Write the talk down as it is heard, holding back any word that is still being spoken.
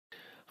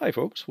Hi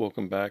folks,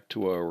 welcome back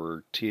to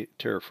our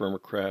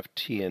TerraFirmaCraft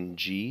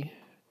TNG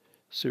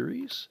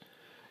series.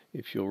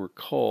 If you'll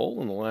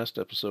recall, in the last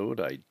episode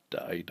I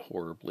died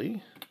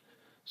horribly.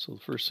 So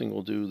the first thing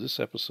we'll do this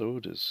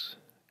episode is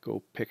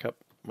go pick up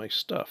my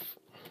stuff.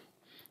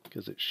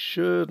 Because it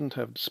shouldn't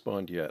have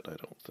spawned yet, I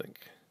don't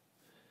think.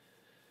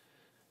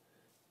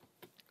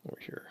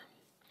 Over here.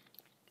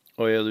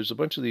 Oh yeah, there's a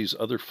bunch of these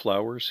other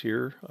flowers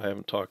here I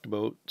haven't talked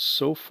about.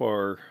 So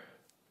far,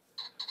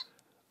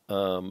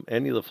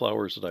 any of the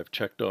flowers that I've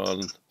checked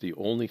on, the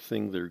only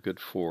thing they're good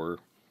for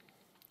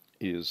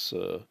is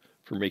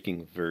for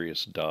making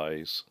various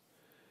dyes.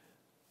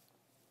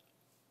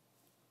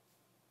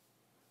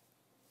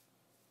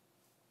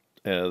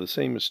 The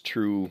same is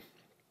true,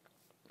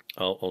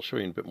 I'll show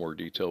you in a bit more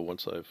detail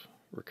once I've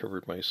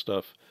recovered my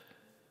stuff,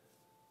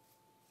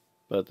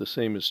 but the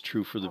same is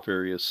true for the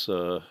various,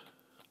 oh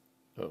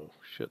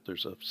shit,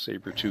 there's a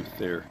saber tooth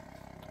there.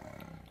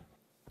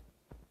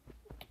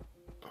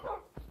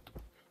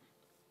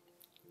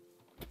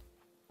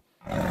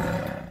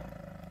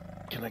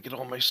 Can I get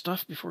all my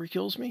stuff before he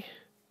kills me?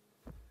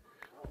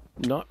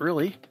 Not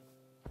really.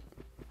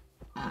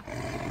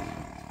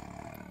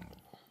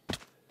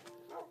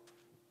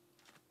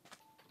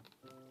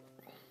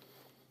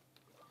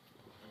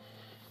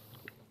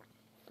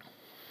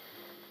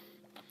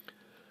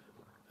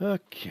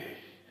 Okay,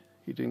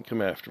 he didn't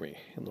come after me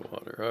in the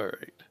water,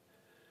 alright.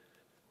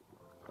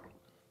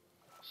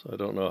 So I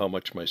don't know how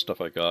much of my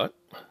stuff I got.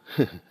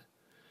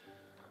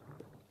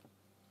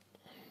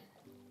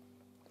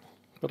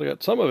 But I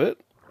got some of it.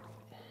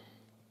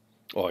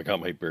 Oh, I got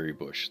my berry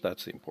bush.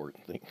 That's the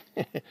important thing.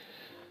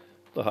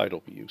 The hide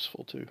will be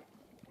useful too.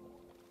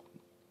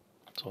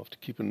 So I'll have to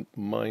keep in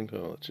mind,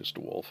 oh, it's just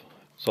a wolf.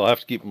 So I'll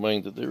have to keep in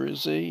mind that there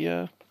is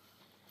a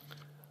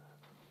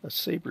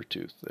saber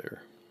tooth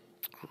there.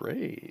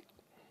 Great.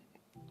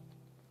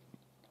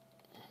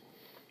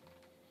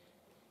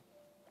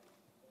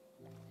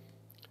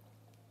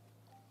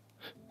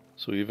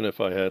 So even if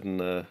I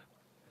hadn't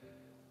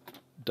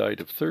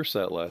died of thirst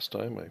that last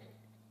time, I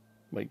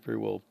might very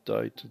well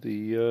die to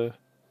the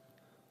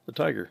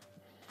tiger.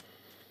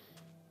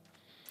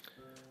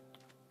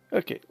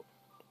 Okay,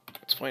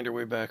 let's find our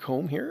way back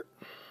home here.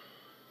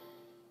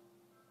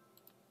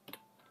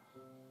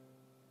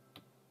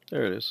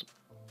 There it is.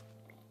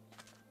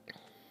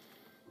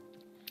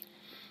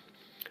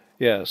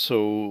 Yeah,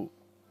 so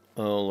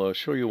I'll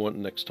show you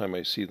one next time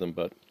I see them,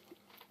 but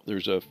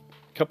there's a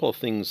couple of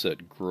things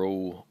that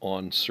grow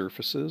on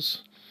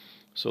surfaces.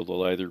 So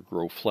they'll either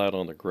grow flat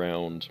on the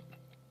ground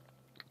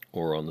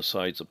or on the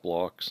sides of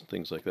blocks and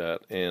things like that,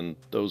 and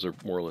those are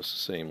more or less the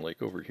same.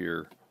 Like over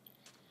here,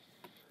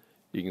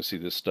 you can see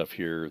this stuff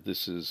here.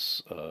 This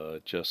is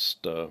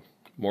just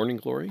morning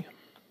glory,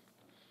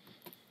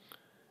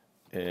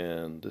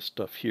 and this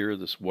stuff here,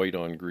 this white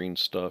on green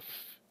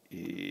stuff,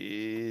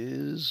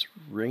 is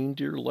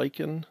reindeer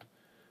lichen,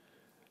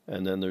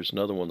 and then there's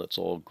another one that's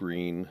all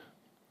green,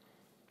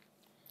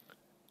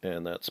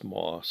 and that's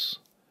moss.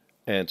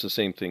 And it's the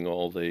same thing.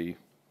 All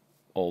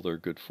they're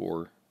good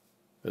for,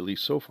 at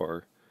least so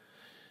far,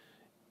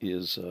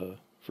 is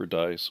for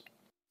dyes.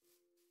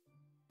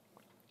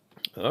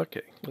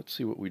 Okay, let's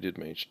see what we did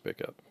manage to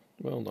pick up.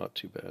 Well, not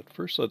too bad.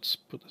 First, let's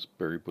put this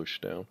berry bush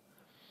down.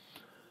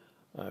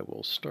 I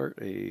will start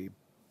a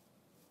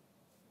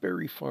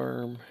berry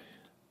farm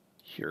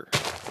here.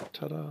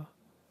 Ta-da!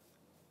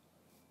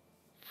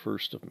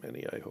 First of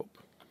many, I hope.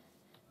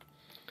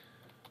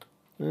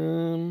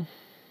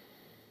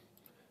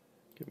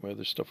 Get my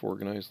other stuff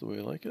organized the way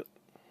I like it.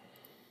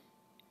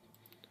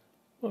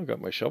 Well, I've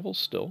got my shovels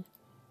still.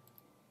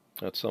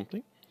 That's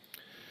something.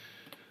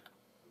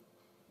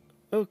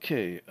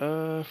 Okay,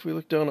 if we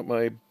look down at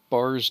my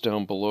bars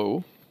down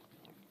below,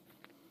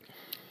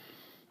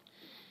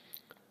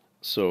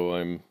 so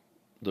I'm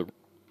the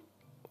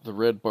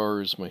red bar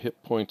is my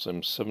hit points.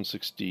 I'm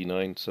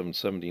 769,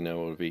 770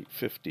 now out of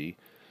 850.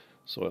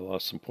 So I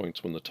lost some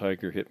points when the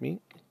tiger hit me.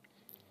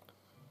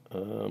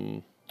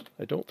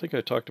 I don't think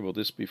I talked about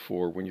this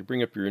before. When you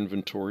bring up your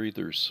inventory,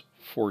 there's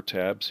 4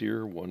 tabs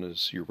here. One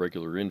is your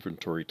regular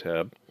inventory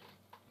tab.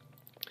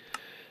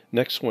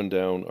 Next one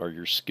down are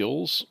your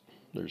skills.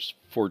 There's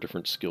 4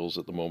 different skills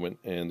at the moment,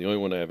 and the only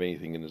one I have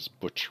anything in is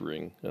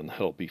butchering, and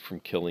that'll be from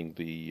killing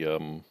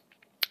the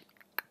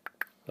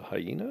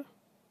hyena?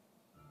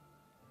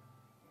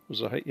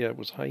 Yeah, it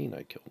was hyena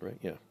I killed, right?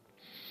 Yeah.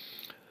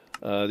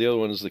 The other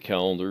one is the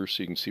calendar,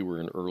 so you can see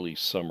we're in early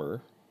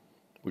summer,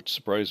 which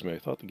surprised me. I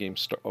thought the game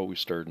always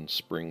started in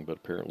spring, but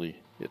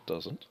apparently it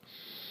doesn't.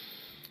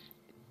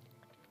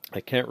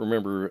 I can't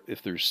remember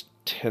if there's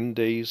 10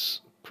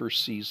 days per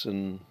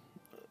season.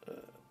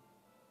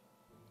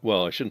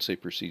 Well, I shouldn't say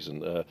per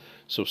season.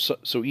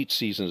 So each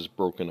season is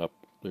broken up.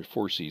 There's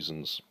 4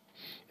 seasons,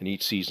 and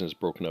each season is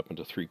broken up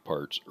into 3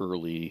 parts: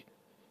 early,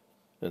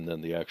 and then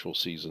the actual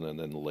season, and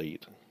then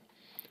late.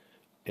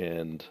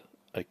 And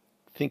I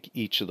think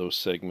each of those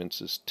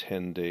segments is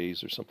 10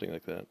 days or something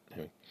like that.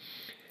 Anyway.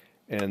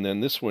 And then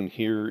this one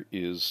here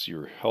is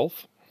your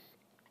health,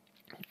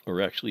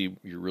 or actually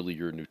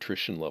your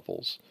nutrition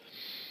levels.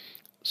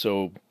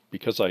 So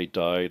because I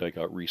died, I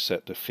got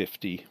reset to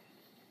 50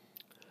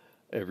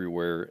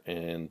 everywhere,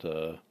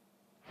 and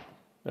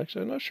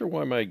actually I'm not sure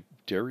why my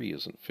dairy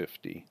isn't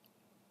 50.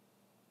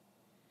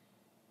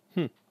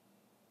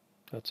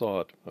 That's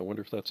odd. I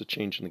wonder if that's a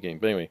change in the game.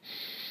 But anyway,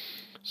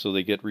 so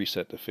they get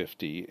reset to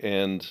 50,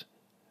 and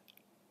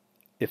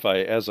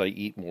as I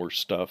eat more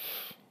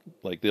stuff,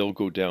 like they'll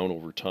go down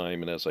over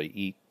time, and as I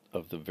eat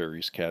of the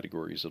various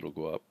categories, it'll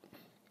go up.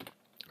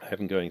 I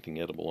haven't got anything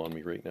edible on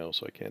me right now,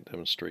 so I can't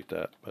demonstrate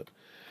that, but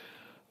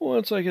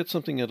once I get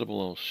something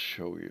edible, I'll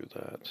show you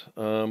that.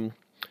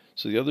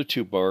 So the other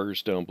two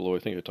bars down below, I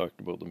think I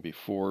talked about them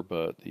before,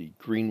 but the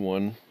green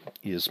one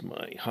is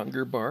my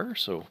hunger bar,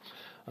 so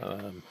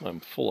I'm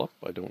full up,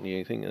 I don't need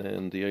anything,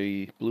 and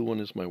the blue one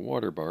is my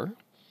water bar.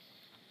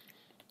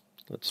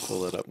 Let's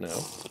fill that up now.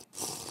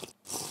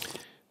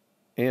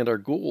 And our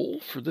goal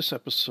for this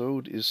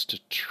episode is to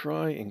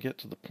try and get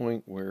to the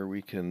point where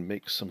we can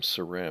make some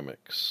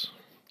ceramics.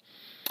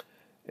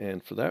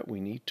 And for that we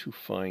need to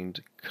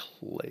find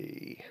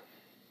clay.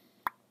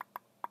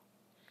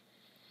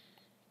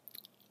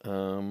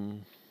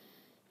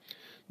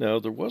 Now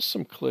there was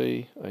some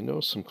clay. I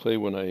know some clay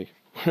when I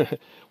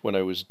when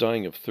I was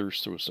dying of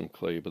thirst. There was some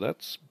clay, but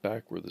that's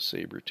back where the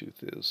saber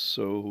tooth is.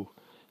 So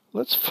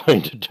let's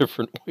find a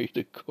different way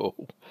to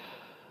go.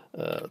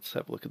 Let's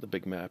have a look at the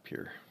big map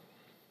here.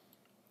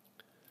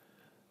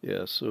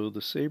 Yeah, so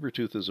the saber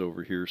tooth is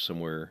over here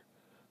somewhere.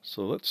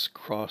 So let's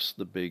cross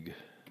the big.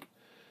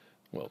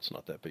 Well, it's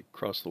not that big.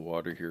 Cross the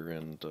water here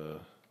and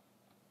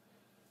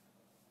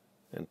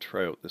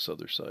try out this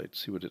other side.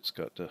 See what it's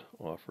got to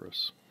offer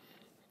us.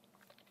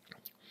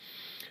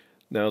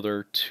 Now there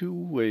are two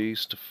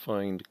ways to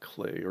find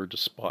clay, or to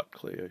spot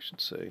clay, I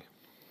should say.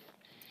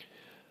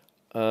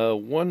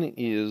 One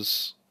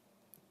is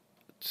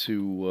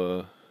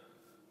to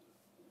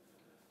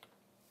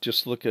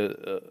just look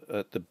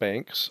at the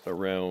banks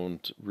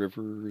around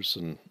rivers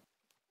and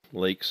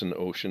lakes and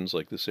oceans,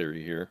 like this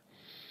area here,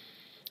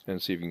 and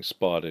see if you can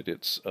spot it.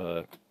 It's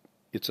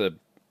a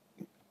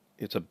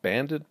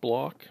banded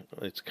block.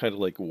 It's kind of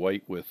like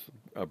white with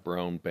a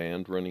brown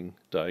band running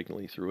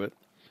diagonally through it,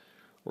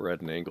 or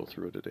at an angle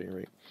through it at any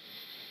rate.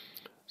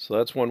 So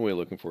that's one way of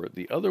looking for it.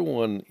 The other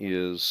one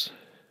is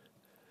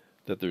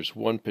that there's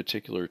one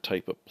particular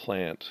type of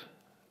plant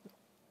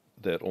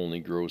that only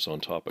grows on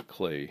top of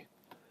clay.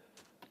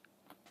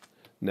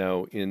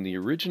 Now, in the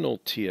original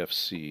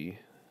TFC,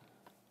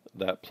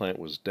 that plant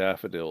was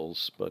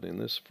daffodils, but in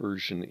this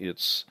version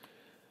it's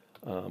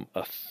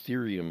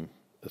Ethereum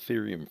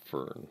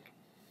fern.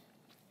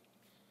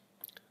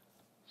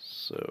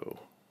 So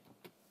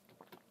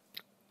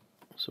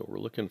we're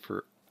looking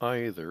for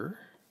either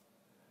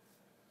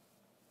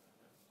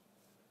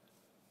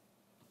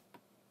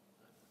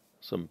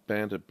some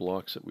banded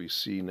blocks that we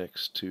see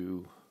next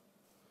to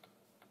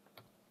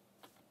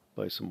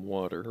by some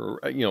water,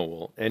 or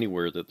well,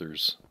 anywhere that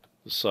there's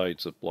the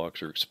sides of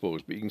blocks are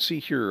exposed. But you can see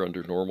here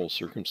under normal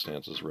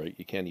circumstances, right?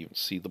 You can't even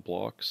see the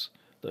blocks,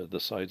 the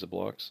sides of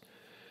blocks.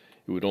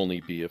 It would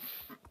only be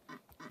if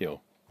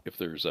if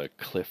there's a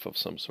cliff of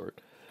some sort.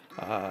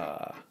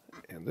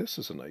 And this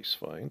is a nice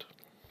find.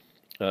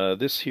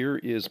 This here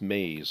is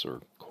maize,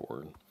 or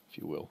corn, if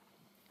you will.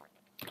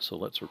 So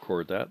let's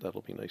record that.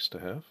 That'll be nice to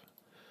have.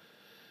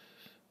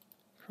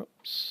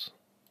 Crops.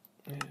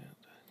 And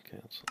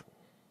cancel.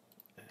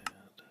 Add.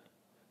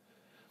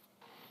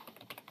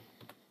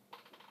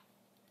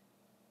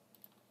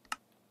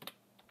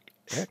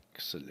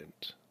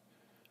 Excellent.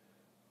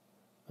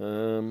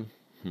 The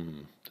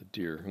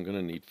deer. I'm going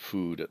to need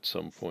food at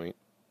some point.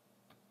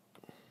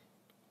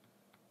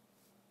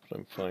 But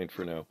I'm fine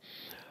for now.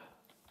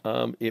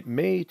 It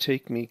may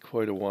take me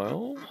quite a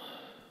while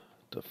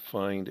to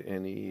find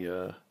any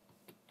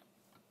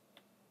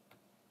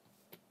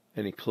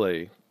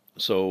clay.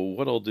 So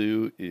what I'll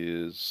do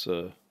is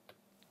I'll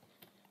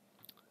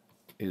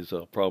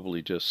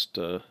probably just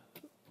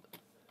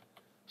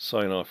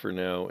sign off for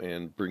now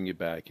and bring you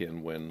back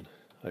in when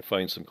I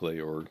find some clay,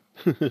 or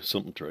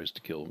something tries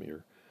to kill me,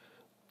 or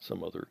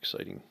some other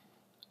exciting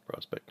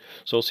prospect.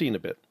 So I'll see you in a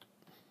bit.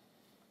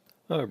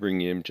 I'll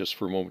bring you in just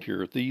for a moment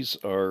here. These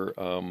are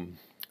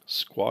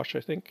squash,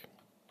 I think.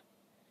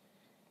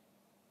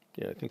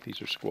 Yeah, I think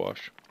these are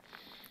squash.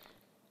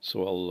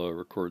 So I'll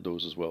record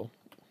those as well.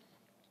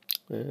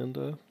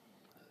 And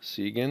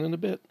see you again in a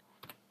bit.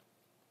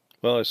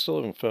 Well, I still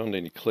haven't found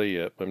any clay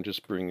yet, but I'm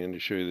just bringing in to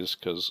show you this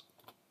because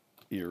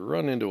you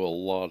run into a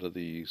lot of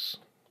these.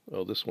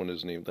 Oh, this one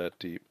isn't even that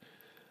deep.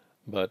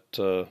 But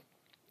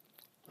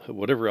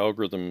whatever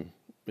algorithm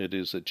it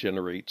is that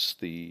generates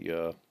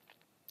the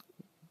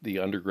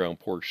underground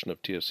portion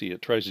of TFC,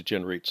 it tries to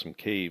generate some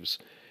caves,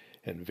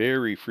 and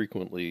very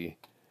frequently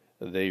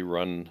they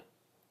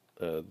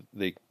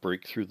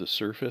break through the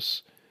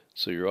surface.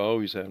 So you're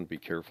always having to be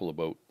careful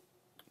about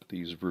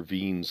these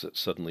ravines that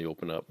suddenly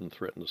open up and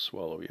threaten to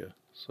swallow you.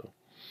 So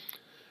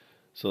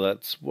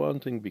that's one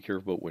thing to be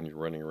careful about when you're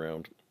running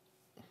around.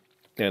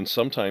 And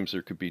sometimes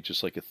there could be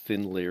just like a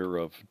thin layer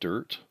of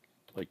dirt,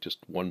 like just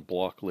one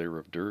block layer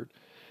of dirt.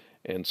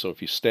 And so if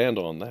you stand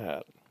on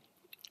that,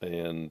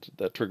 And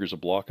that triggers a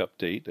block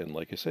update, and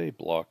like I say,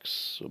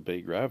 blocks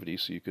obey gravity,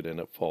 so you could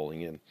end up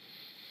falling in.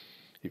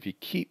 If you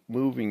keep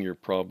moving, you're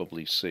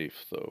probably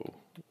safe, though,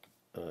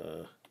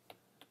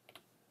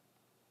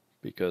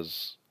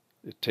 because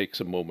it takes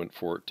a moment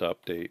for it to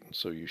update, and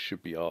so you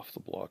should be off the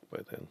block by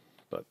then.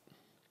 But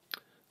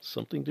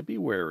something to be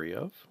wary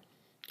of.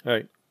 All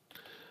right,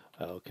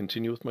 I'll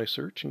continue with my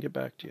search and get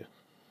back to you.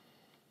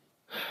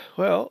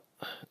 Well,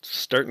 it's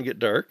starting to get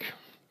dark,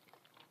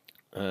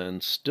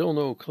 and still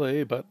no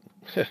clay, but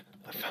I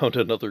found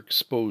another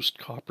exposed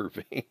copper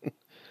vein.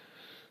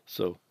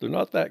 So they're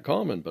not that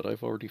common, but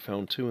I've already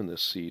found 2 in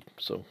this seed,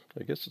 so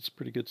I guess it's a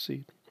pretty good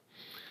seed.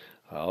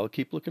 I'll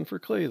keep looking for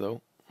clay,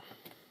 though.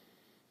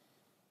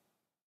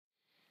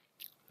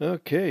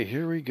 Okay,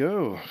 here we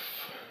go.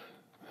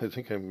 I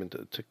think I'm going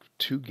to take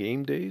 2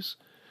 game days,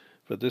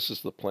 but this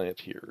is the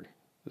plant here.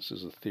 This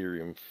is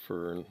Ethereum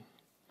fern.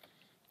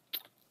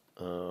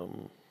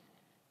 Do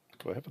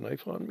I have a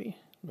knife on me?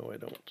 No, I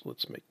don't.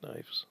 Let's make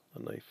knives. A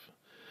knife.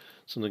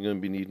 Since I'm going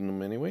to be needing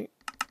them anyway.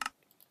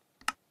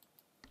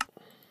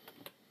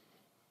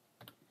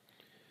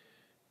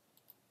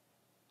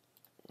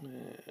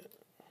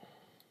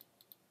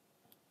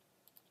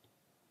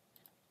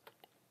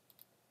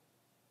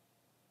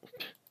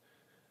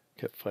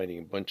 Kept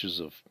finding bunches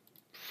of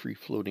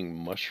free-floating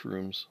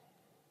mushrooms.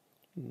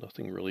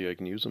 Nothing really I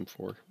can use them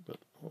for, but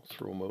I'll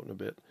throw them out in a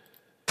bit.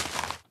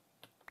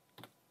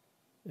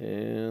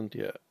 And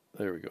yeah,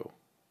 there we go.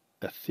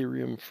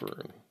 Ethereum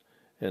fern.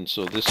 And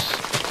so this...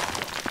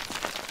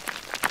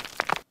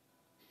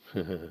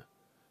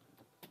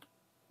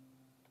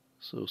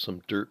 So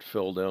some dirt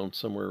fell down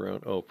somewhere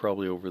around. Oh,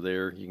 probably over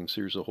there. You can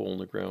see there's a hole in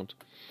the ground.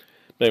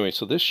 But anyway,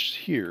 so this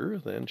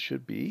here then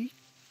should be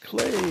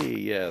clay.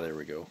 Yeah, there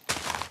we go.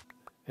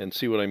 And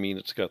see what I mean?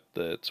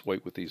 It's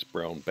white with these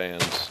brown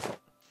bands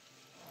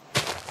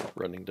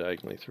running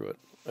diagonally through it.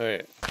 All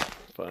right,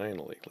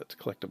 finally, let's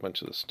collect a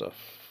bunch of this stuff.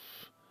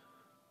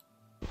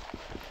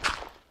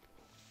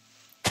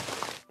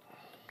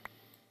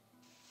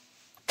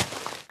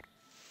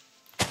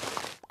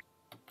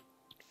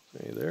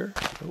 Any there?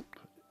 Nope.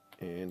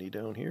 Any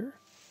down here?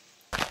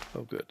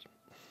 Oh, good.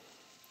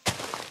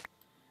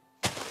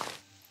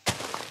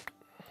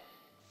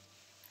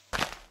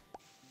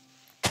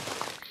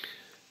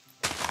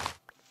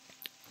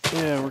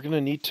 Yeah, we're going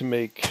to need to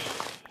make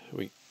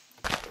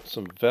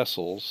some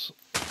vessels,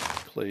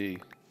 clay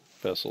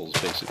vessels,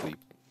 basically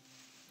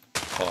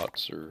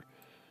pots or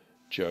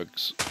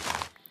jugs.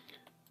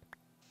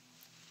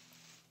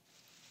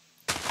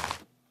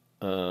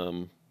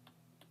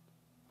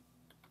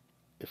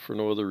 If for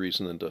no other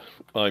reason than to,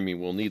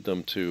 we'll need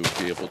them to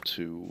be able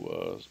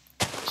to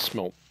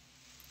smelt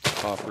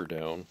copper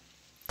down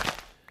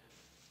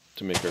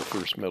to make our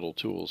first metal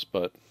tools.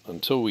 But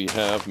until we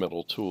have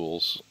metal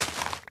tools,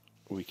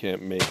 we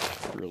can't make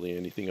really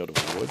anything out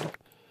of wood.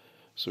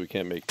 So we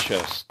can't make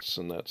chests,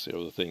 and that's the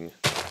other thing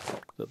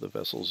that the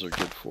vessels are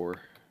good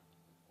for,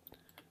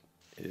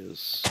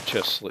 is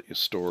chests let you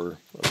store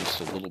at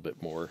least a little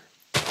bit more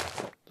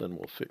than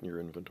will fit in your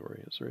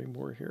inventory. Is there any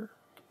more here?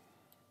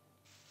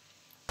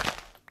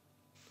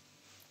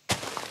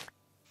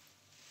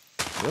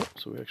 Nope,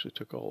 so we actually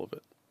took all of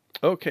it.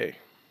 Okay.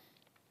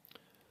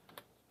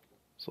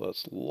 So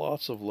that's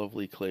lots of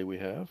lovely clay we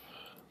have.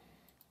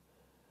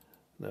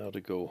 Now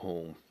to go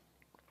home.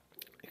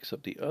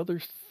 Except the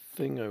other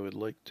thing I would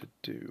like to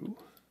do...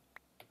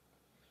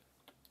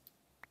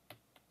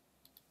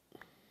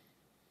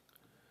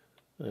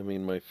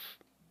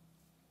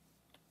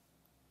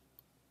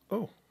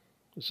 Oh,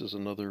 this is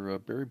another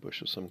berry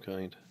bush of some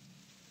kind.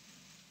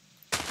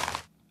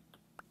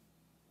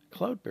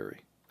 Cloudberry.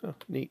 Oh,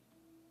 neat.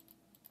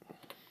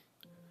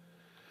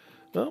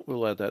 Well,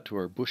 we'll add that to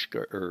our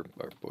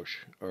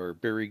our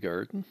berry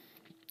garden.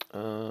 We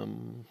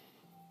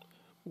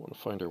want to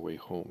find our way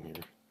home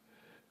here.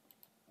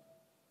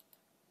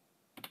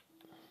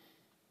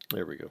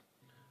 There we go.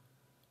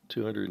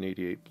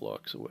 288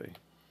 blocks away.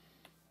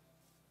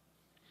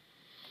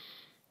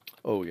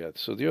 Oh yeah,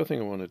 so the other thing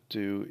I want to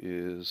do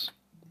is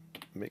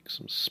make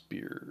some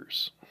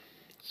spears.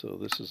 So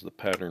this is the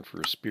pattern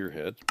for a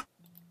spearhead.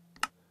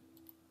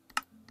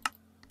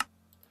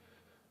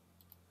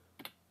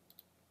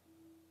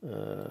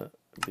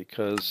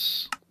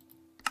 Because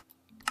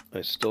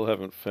I still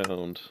haven't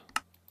found...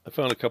 I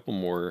found a couple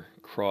more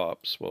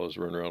crops while I was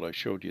running around. I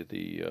showed you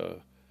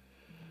the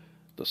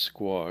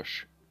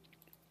squash,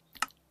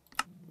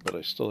 but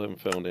I still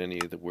haven't found any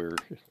that where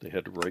they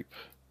had ripe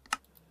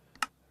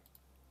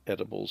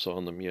edibles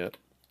on them yet.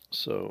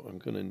 So I'm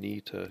going to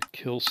need to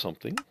kill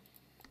something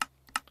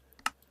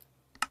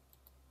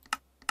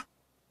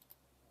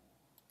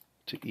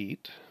to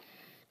eat.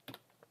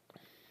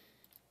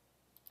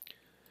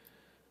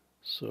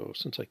 So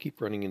since I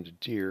keep running into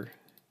deer,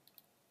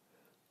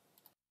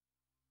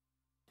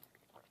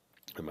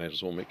 I might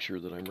as well make sure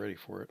that I'm ready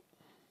for it.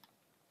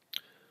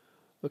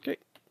 Okay.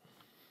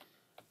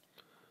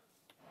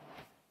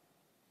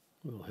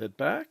 We'll head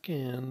back,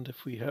 and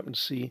if we happen to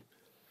see...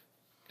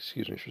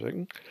 Excuse me for a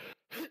second.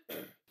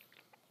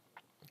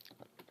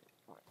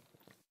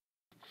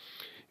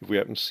 if we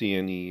happen to see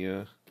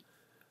any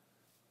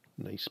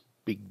nice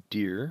big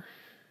deer,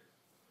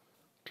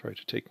 try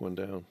to take one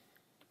down.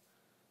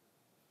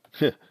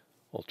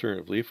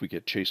 Alternatively, if we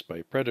get chased by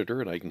a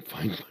predator and I can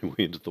find my way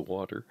into the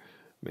water,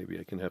 maybe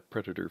I can have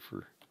predator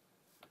for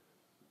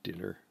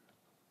dinner.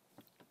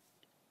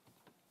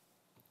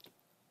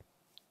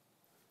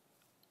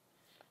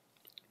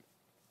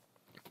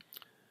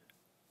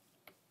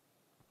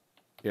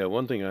 Yeah,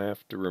 one thing I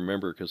have to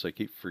remember, because I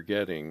keep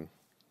forgetting,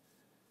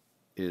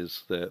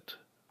 is that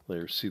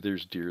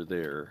there's deer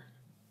there.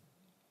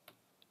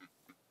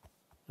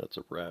 That's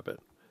a rabbit.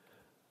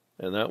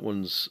 And that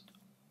one's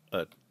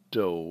a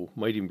doe,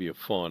 might even be a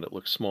fawn. It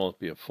looks small to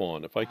be a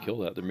fawn. If I kill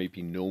that, there may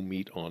be no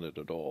meat on it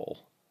at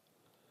all.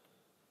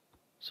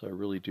 So I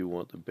really do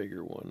want the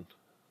bigger one.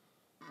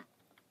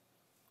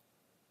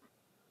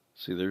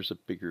 See, there's a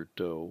bigger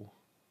doe.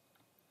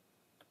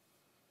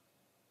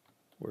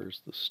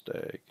 Where's the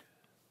stag?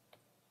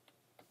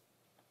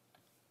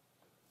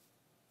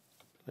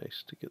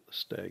 Nice to get the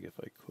stag if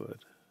I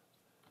could.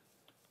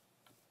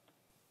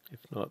 If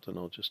not, then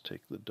I'll just take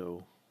the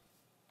doe.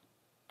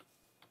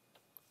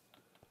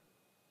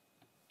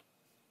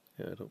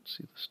 Yeah, I don't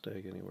see the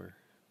stag anywhere.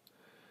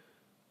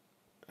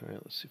 Alright,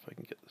 let's see if I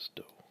can get this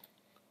doe.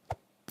 I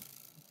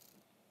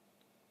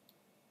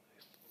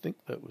think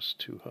that was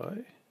too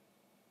high.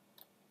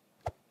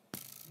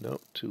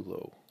 No, too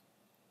low.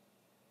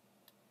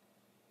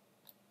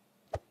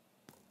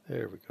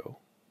 There we go.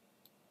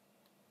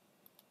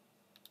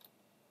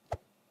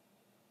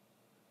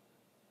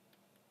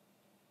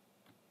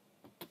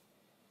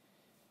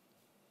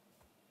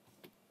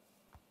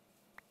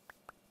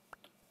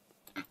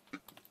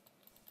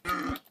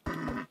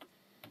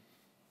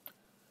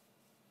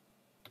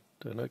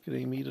 Did I not get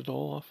any meat at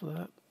all off of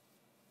that?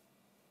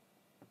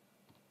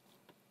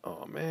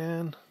 Oh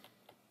man.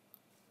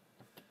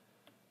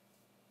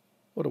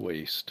 What a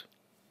waste.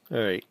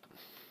 Alright.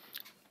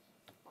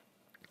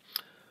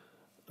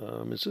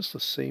 Is this the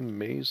same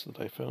maze that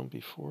I found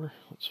before?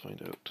 Let's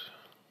find out.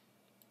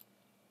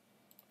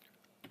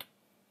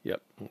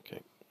 Yep,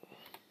 okay.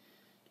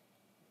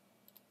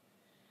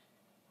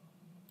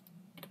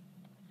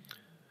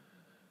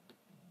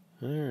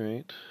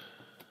 Alright.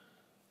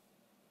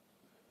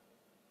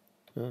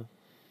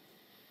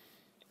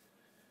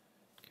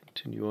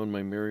 Continue on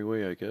my merry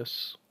way, I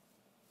guess.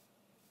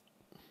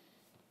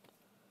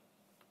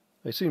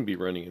 I seem to be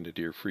running into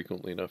deer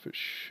frequently enough, it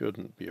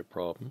shouldn't be a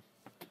problem.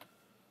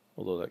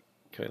 Although that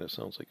kind of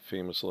sounds like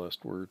famous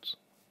last words.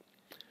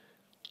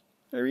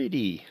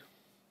 Alrighty.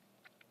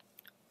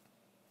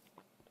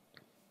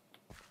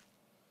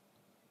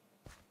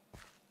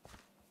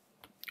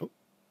 Oh,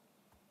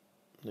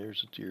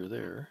 there's a deer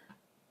there.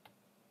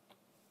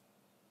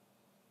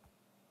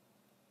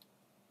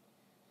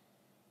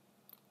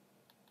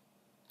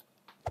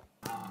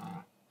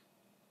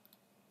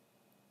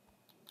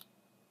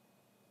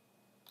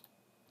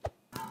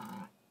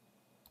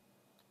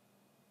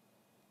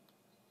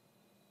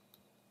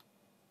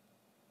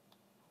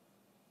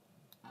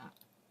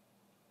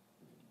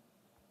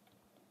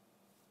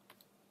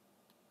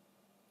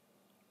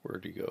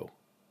 Where'd he go?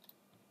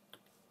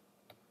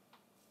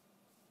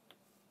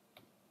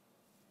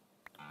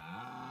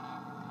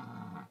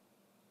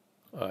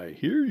 I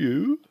hear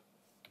you.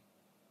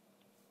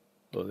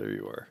 Oh, there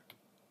you are.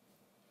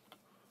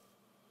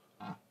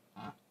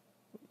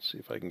 Let's see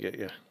if I can get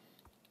you.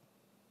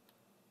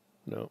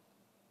 No,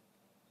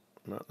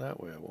 not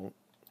that way, I won't.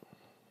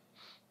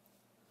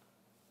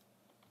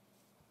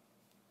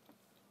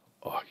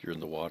 Oh, you're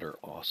in the water.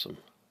 Awesome.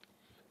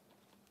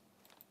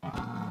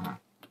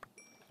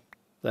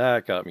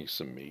 That got me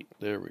some meat.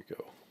 There we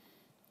go.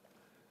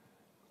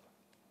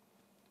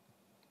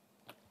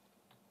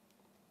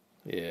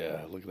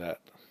 Yeah, look at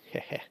that.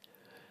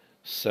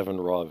 7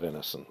 raw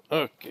venison.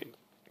 Okay.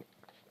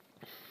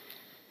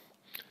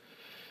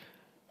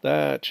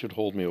 That should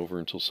hold me over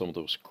until some of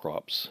those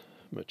crops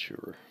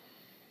mature.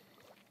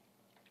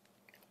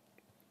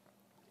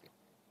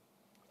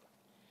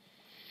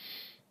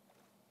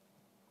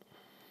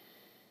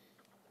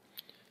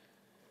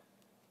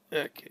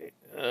 Okay,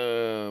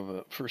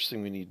 but first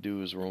thing we need to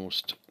do is we're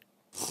almost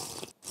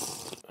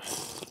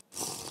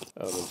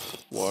out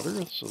of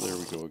water, so there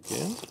we go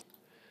again.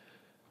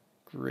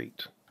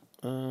 Great.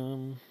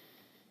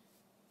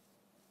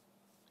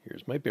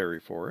 Here's my berry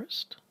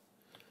forest.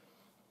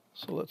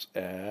 So let's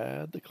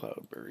add the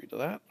cloudberry to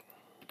that.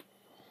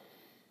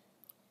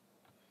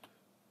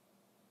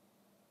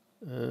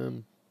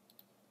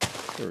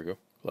 There we go,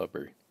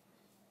 cloudberry.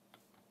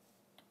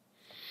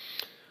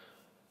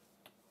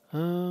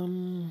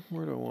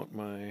 Where do I want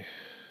my...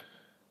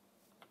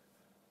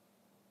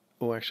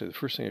 Oh, actually, the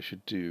first thing I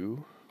should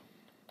do...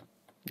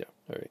 Yeah,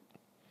 alright.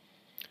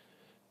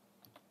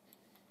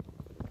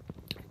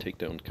 Take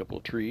down a couple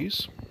of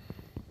trees.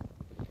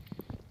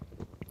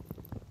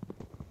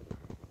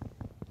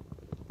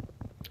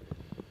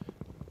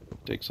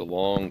 Takes a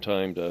long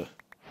time to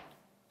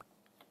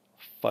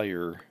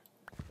fire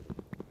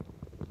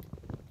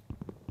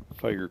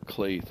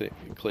clay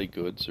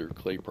goods or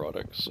clay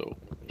products, so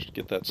Just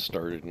get that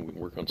started and we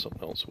can work on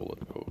something else while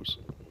it goes.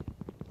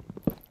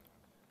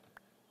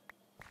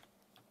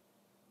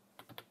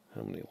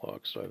 How many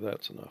logs do I have?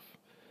 That's enough.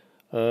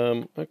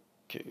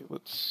 Okay,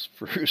 let's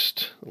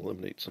first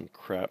eliminate some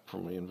crap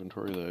from my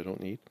inventory that I don't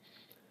need.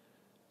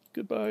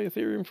 Goodbye,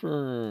 Ethereum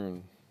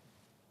Fern.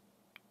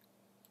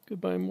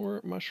 Goodbye, more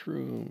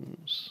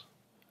mushrooms.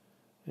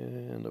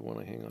 And I want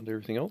to hang on to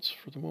everything else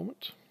for the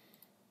moment.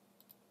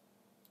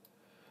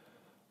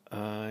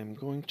 I'm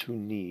going to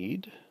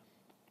need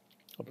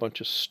a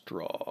bunch of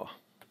straw.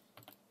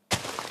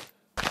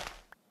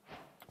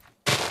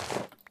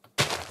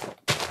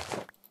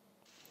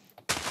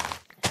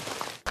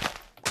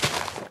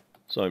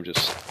 So I'm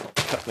just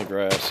cutting the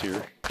grass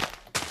here.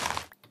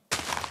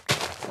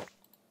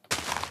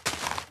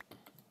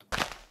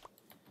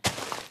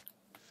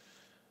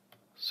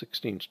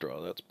 $16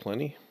 straw, that's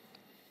plenty.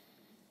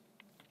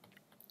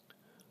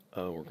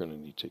 We're going to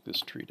need to take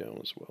this tree down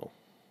as well.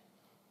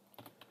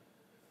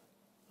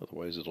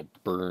 Otherwise it'll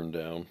burn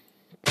down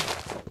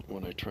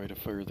when I try to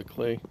fire the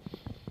clay.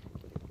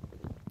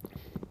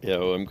 Yeah,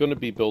 well, I'm going to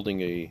be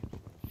building a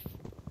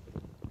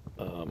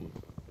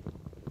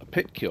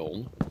pit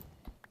kiln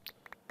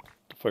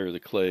to fire the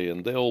clay,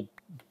 and they'll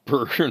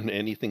burn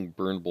anything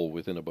burnable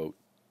within about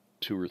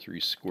 2 or 3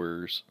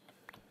 squares,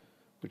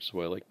 which is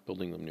why I like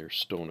building them near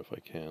stone if I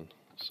can.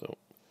 So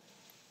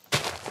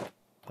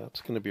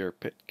that's going to be our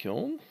pit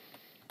kiln.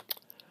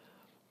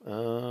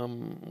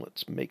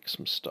 Let's make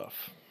some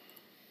stuff.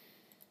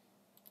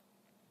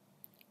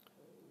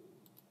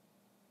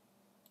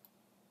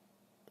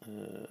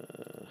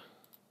 Let's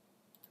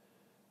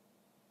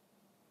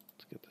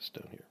get this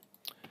down here.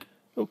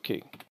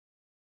 Okay.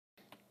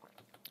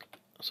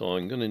 So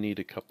I'm going to need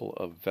a couple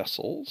of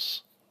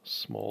vessels,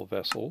 small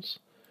vessels.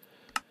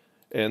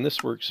 And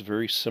this works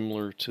very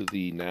similar to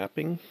the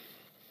knapping.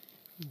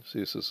 See,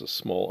 this is a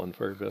small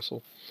unfired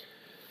vessel.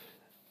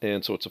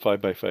 And so it's a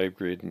 5x5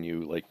 grid, and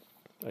you, like,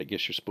 I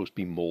guess you're supposed to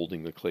be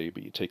molding the clay,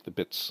 but you take the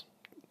bits,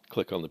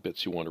 click on the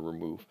bits you want to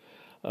remove.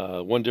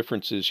 One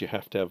difference is you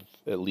have to have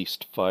at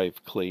least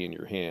 5 clay in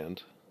your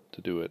hand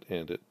to do it,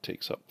 and it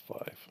takes up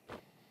 5.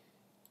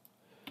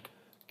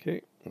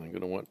 Okay, I'm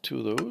going to want 2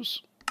 of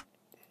those,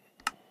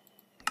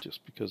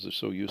 just because they're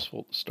so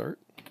useful at the start.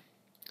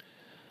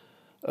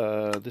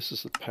 This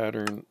is the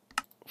pattern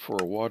for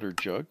a water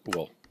jug.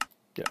 Well,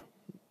 yeah,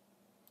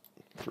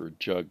 for a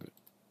jug.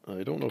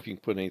 I don't know if you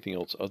can put anything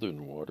else other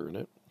than water in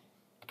it.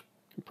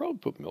 You can probably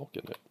put milk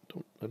in it.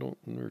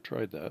 Never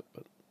tried that,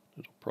 but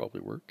it'll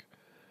probably work.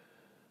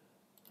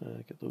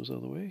 Get those out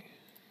of the way.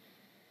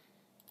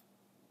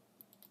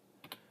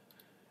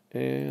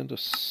 And a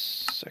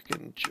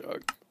second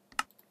jug.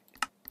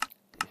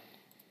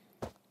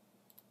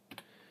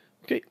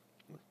 Okay.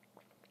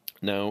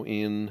 Now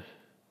in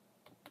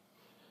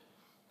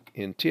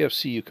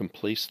TFC you can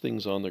place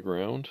things on the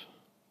ground.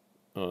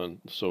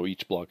 So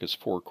each block has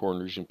 4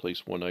 corners. You can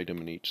place 1 item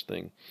in each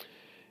thing.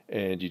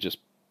 And you just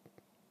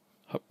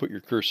put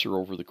your cursor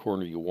over the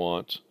corner you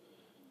want.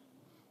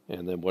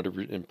 And then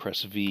and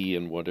press V,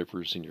 and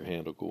whatever's in your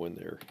hand will go in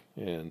there.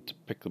 And to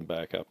pick them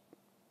back up,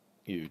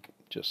 you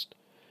just,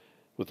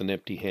 with an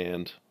empty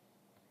hand,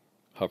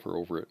 hover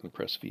over it and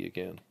press V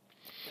again.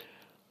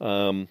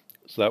 So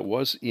that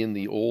was in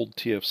the old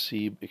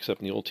TFC,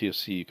 except in the old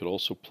TFC you could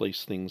also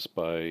place things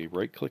by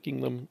right-clicking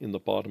them in the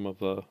bottom of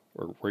the,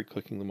 or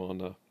right-clicking them on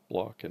the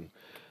block, and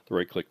the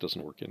right-click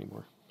doesn't work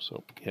anymore.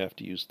 So you have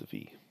to use the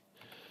V.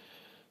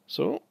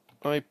 So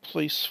I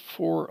place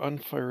 4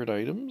 unfired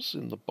items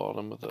in the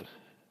bottom of the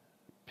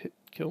pit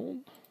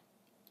kiln.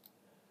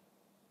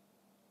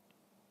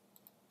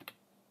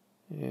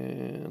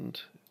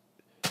 And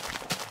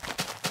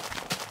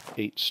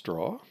 8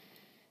 straw.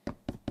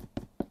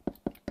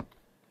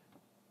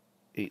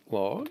 8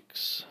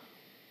 logs.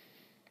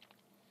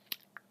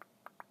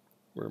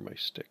 Where are my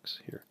sticks?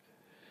 Here.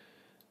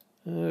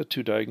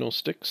 2 diagonal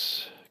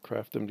sticks.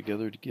 Craft them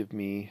together to give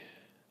me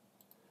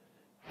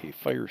a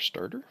fire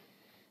starter.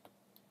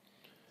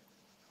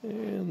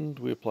 And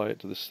we apply it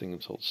to this thing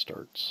until it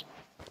starts.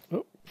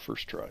 Oh,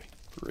 first try.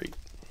 Great.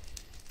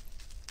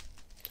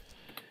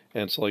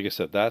 And so, like I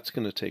said, that's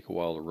going to take a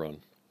while to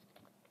run.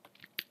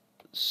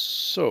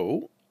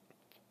 So,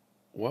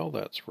 while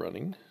that's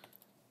running,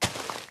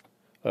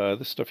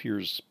 this stuff here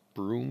is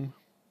broom,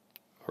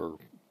 or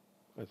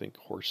I think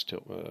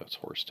horsetail. It's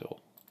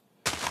horsetail.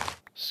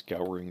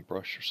 Scouring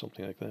brush or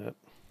something like that.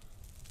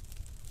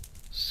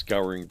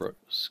 Scouring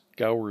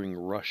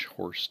rush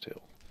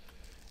horsetail.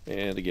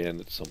 And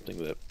again, it's something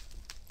that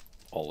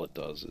all it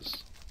does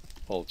is,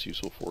 all it's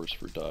useful for is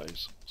for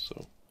dyes.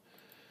 So,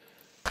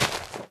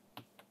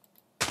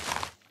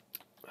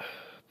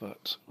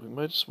 but we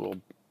might as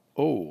well.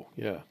 Oh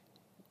yeah.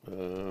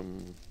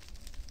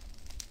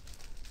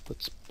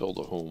 Let's build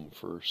a home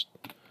first.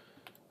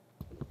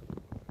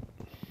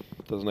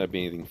 Doesn't have to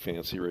be anything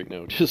fancy right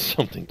now. Just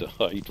something to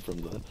hide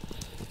from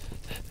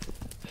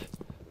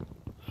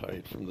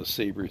the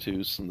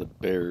saber-tooths and the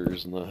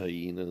bears and the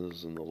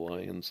hyenas and the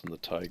lions and the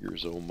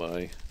tigers. Oh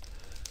my.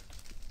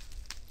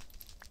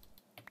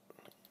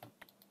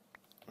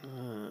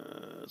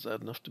 Is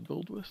that enough to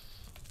build with?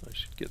 I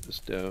should get this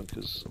down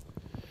because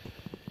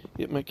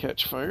it might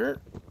catch fire.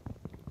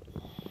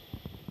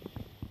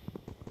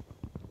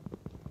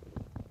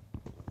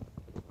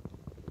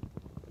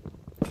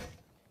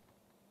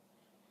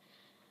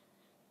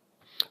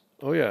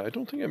 Oh yeah, I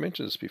don't think I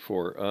mentioned this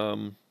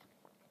before.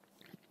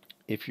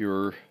 If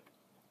your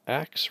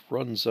axe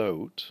runs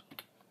out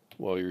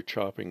while you're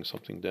chopping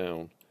something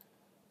down,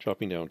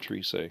 chopping down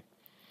tree, say,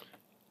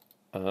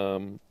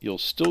 you'll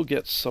still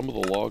get some of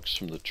the logs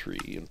from the tree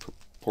in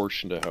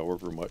proportion to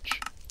however much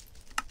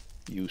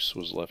use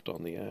was left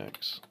on the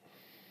axe.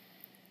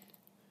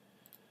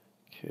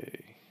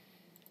 Okay.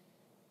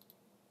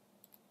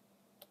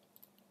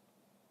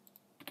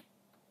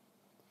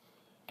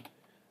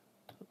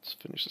 Let's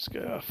finish this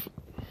guy off.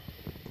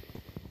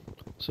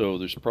 So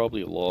there's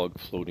probably a log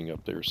floating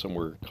up there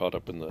somewhere caught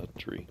up in the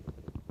tree.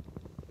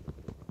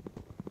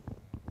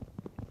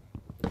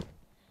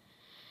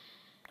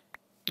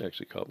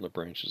 Actually caught in the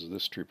branches of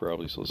this tree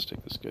probably, so let's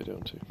take this guy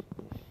down too.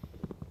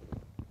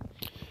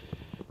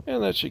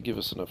 And that should give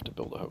us enough to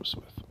build a house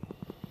with.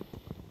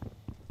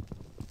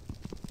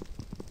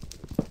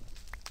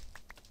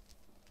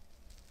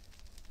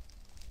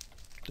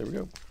 There we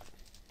go.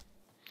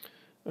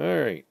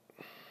 Alright.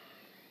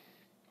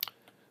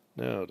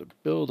 Now to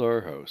build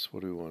our house,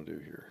 what do we want to do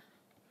here?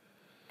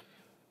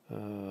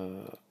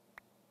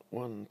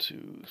 1,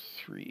 2,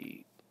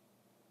 3.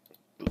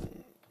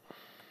 Boom.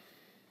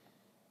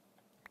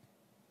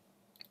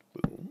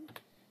 Boom.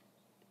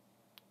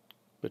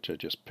 Bet you I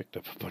just picked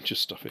up a bunch of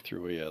stuff I threw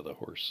away. Yeah, the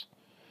horse.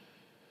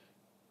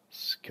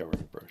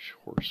 Scouring brush,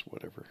 horse,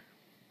 whatever.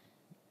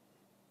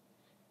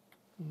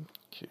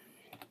 Okay.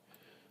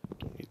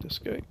 Don't need this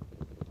guy.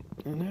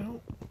 And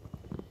now,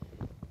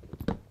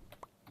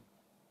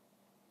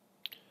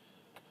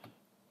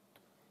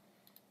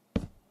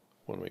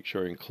 want to make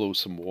sure I enclose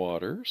some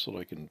water so that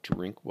I can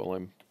drink while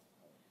I'm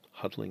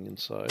huddling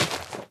inside.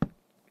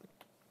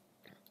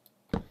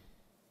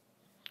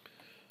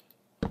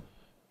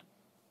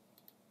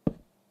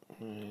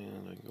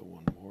 And I can go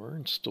one more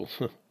and still,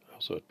 I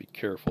also have to be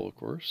careful, of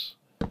course,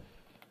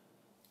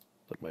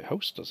 that my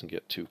house doesn't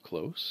get too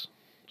close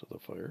to the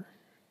fire.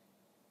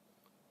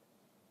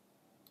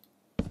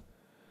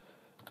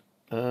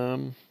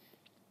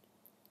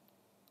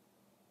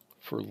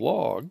 For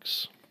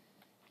logs,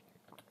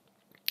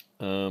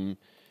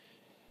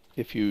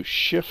 if you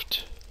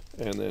shift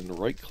and then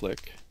right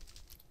click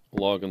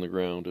log on the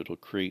ground, it'll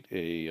create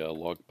a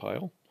log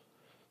pile.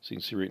 So you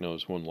can see right now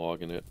there's one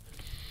log in it.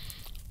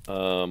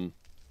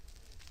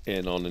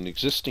 And on an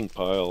existing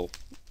pile,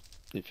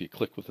 if you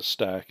click with a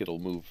stack, it'll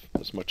move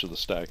as much of the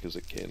stack as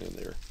it can in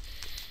there.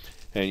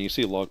 And you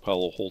see a log pile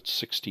will hold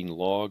 16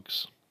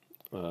 logs.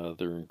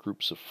 They're in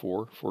groups of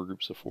four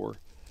groups of four.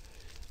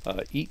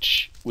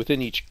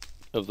 Within each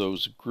of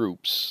those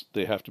groups,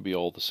 they have to be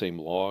all the same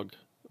log,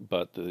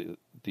 but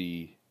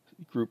the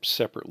groups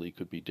separately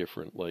could be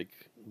different. Like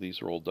these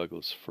are all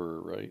Douglas fir,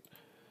 right?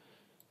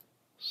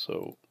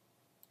 So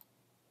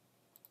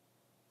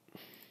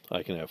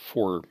I can have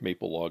 4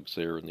 maple logs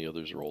there, and the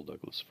others are all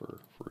Douglas fir,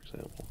 for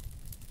example.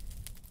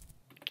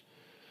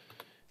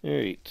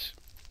 Alright,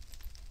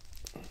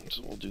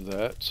 so we'll do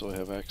that so I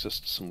have access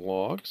to some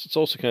logs. It's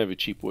also kind of a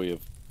cheap way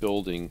of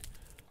building.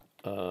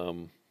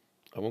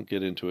 I won't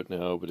get into it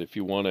now, but if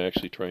you want to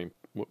actually try and...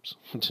 Whoops,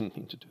 I didn't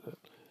mean to do that.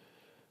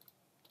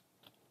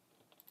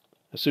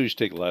 As soon as you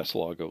take the last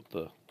log out,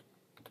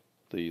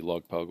 the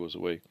log pile goes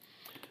away.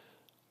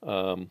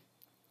 So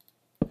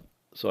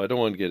I don't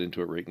want to get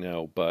into it right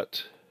now,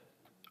 but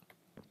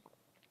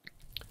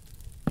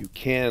you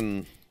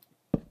can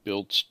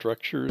build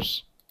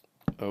structures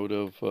out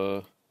of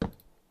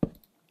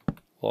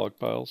log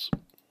piles.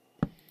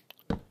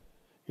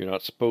 You're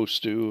not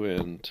supposed to,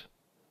 and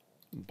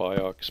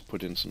Biox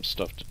put in some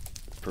stuff to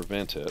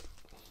prevent it,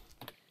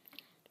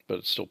 but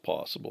it's still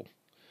possible.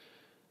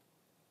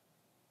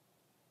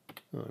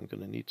 Oh, I'm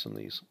going to need some of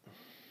these.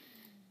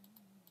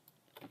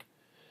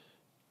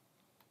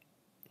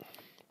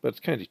 But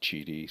it's kind of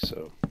cheaty,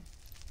 so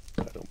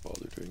I don't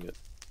bother doing it.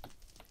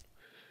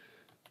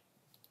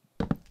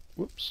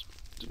 Whoops,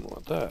 didn't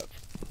want that.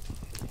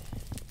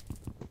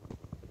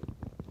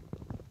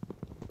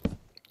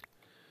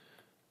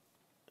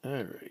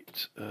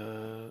 Alright,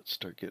 let's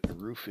start getting a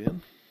roof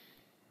in.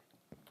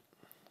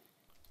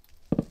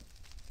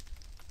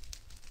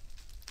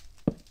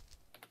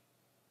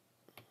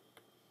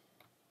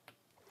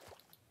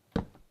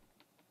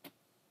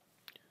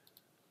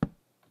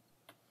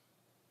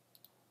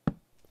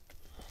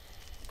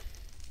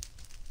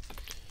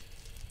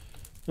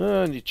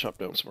 I need to chop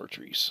down some more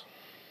trees.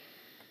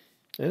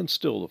 And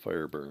still the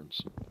fire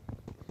burns.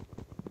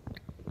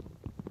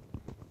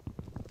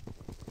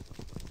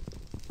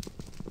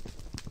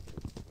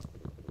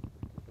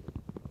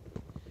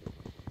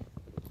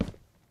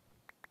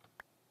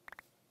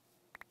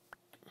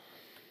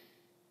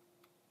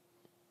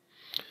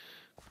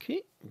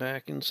 Okay,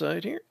 back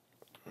inside here.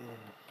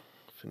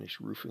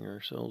 Finish roofing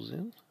ourselves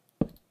in.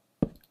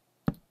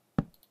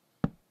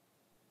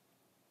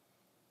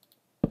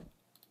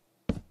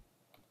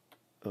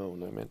 Oh,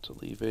 and I meant to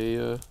leave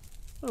a,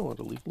 I want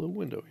to leave a little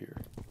window here.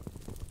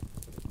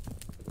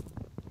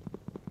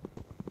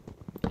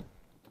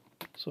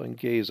 So I can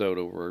gaze out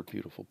over our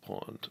beautiful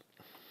pond.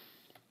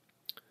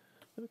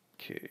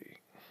 Okay.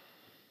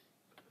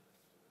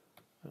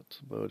 That's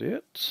about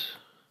it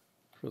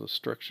for the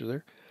structure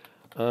there.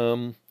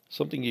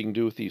 Something you can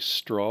do with these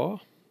straw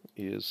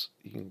is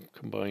you can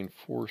combine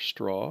 4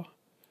 straw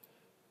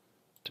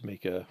to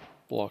make a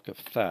block of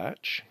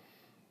thatch.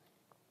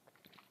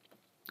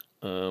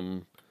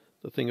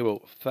 The thing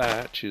about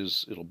thatch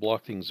is it'll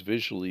block things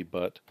visually,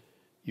 but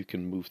you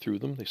can move through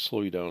them. They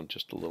slow you down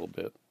just a little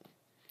bit.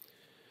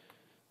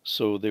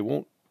 So they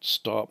won't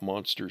stop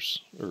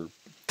monsters or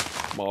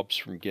mobs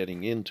from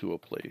getting into a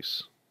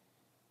place,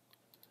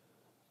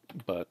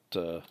 but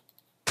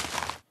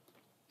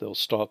they'll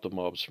stop the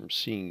mobs from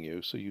seeing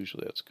you, so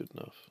usually that's good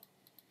enough.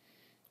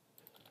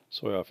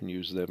 So I often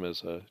use them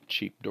as a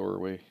cheap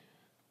doorway.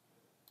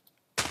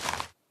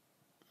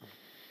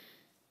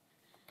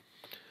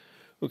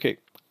 Okay,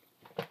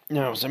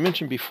 now as I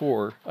mentioned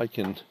before, I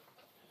can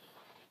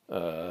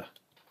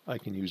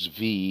use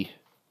V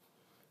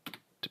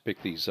to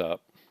pick these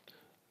up.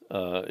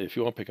 If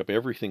you want to pick up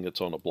everything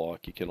that's on a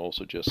block, you can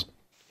also just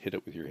hit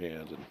it with your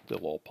hand and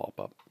they'll all pop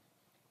up.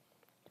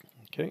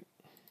 Okay.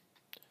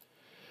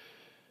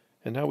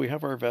 And now we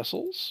have our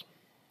vessels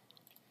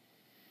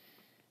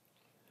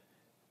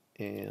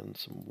and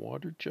some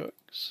water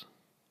jugs.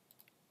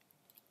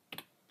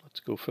 Let's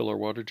go fill our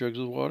water jugs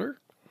with water.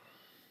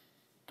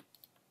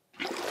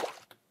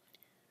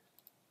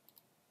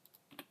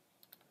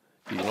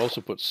 You can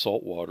also put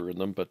salt water in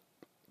them, but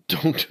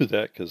don't do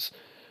that because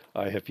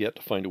I have yet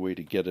to find a way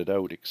to get it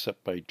out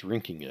except by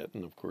drinking it,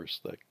 and of course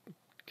that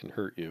can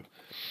hurt you.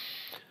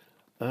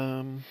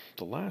 The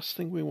last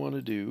thing we want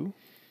to do,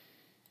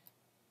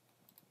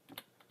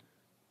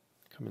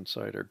 come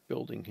inside our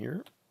building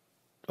here.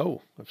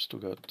 Oh, I've still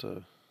got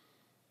an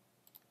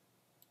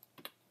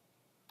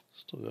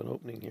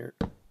opening here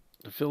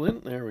to fill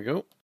in. There we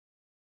go.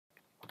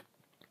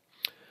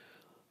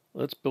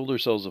 Let's build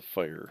ourselves a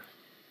fire.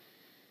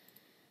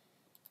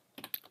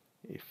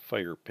 A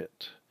fire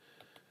pit.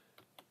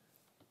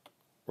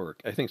 Or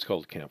I think it's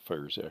called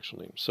campfire is the actual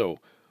name. So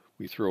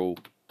we throw,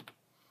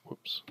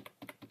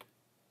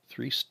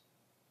 3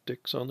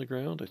 sticks on the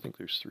ground. I think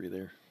there's 3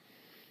 there.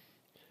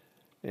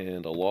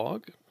 And a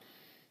log.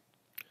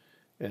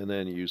 And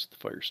then use the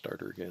fire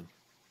starter again.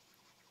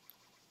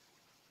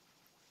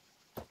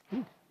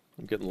 Ooh,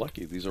 I'm getting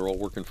lucky. These are all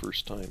working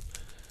first time.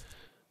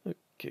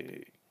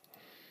 Okay.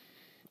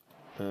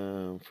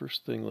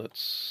 First thing,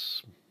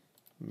 let's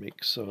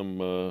make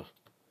some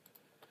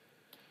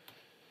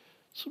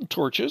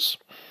torches.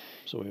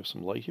 So we have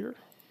some light here.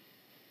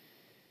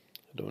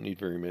 I don't need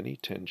very many.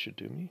 10 should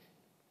do me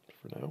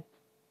for now.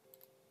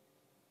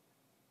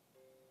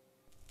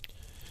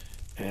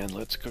 And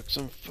let's cook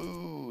some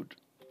food.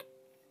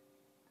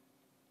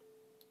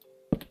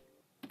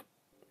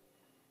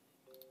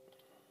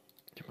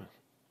 Come on.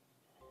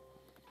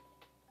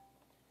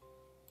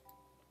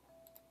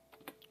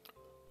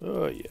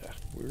 Oh yeah,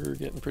 we're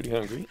getting pretty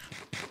hungry.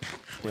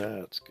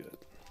 That's good.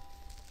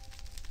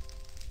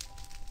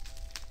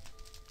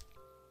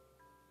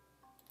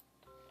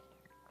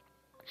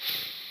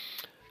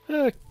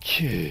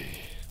 Okay.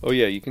 Oh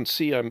yeah, you can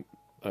see I'm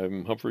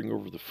hovering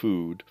over the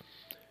food,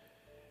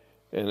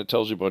 and it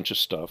tells you a bunch of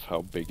stuff,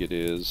 how big it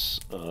is,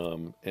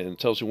 and it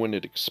tells you when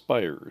it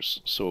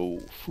expires. So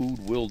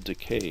food will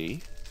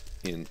decay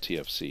in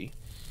TFC,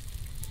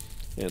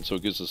 and so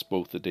it gives us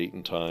both the date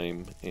and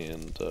time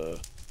and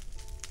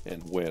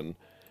when,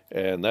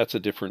 and that's a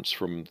difference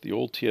from the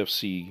old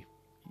TFC.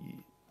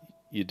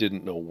 You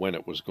didn't know when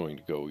it was going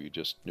to go, you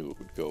just knew it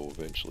would go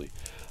eventually.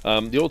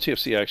 The old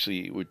TFC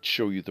actually would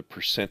show you the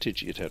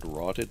percentage it had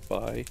rotted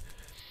by,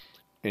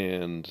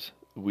 and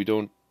we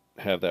don't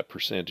have that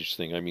percentage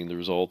thing. I mean,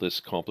 there's all this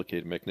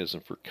complicated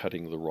mechanism for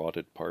cutting the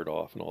rotted part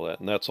off and all that,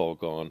 and that's all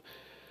gone.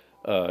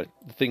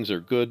 Things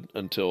are good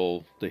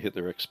until they hit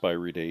their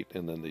expiry date,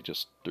 and then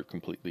they're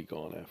completely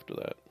gone after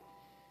that.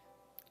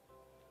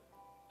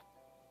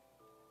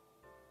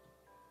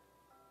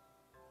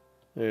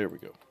 There we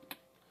go.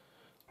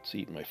 Let's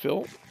eat my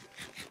fill.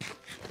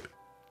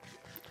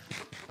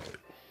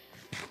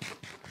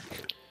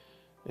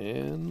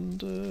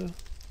 And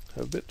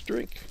have a bit to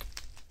drink.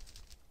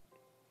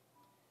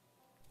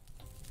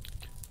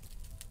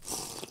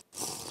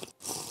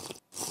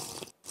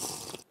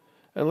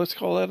 And let's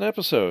call that an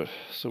episode.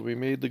 So we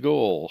made the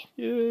goal.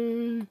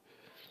 Yay!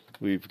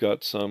 We've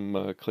got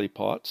some clay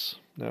pots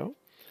now.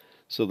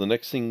 So the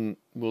next thing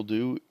we'll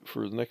do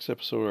for the next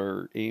episode,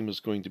 our aim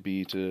is going to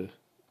be to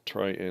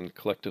try and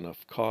collect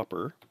enough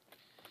copper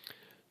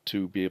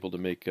to be able to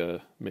make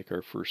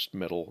our first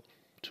metal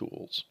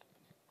tools.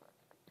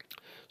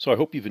 So I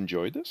hope you've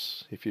enjoyed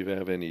this. If you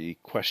have any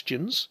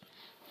questions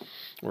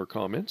or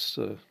comments,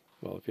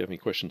 well, if you have any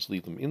questions,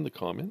 leave them in the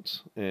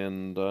comments,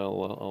 and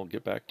I'll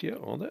get back to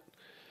you on that.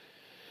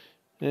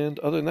 And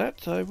other than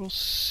that, I will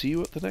see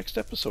you at the next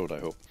episode, I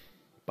hope.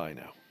 Bye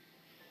now.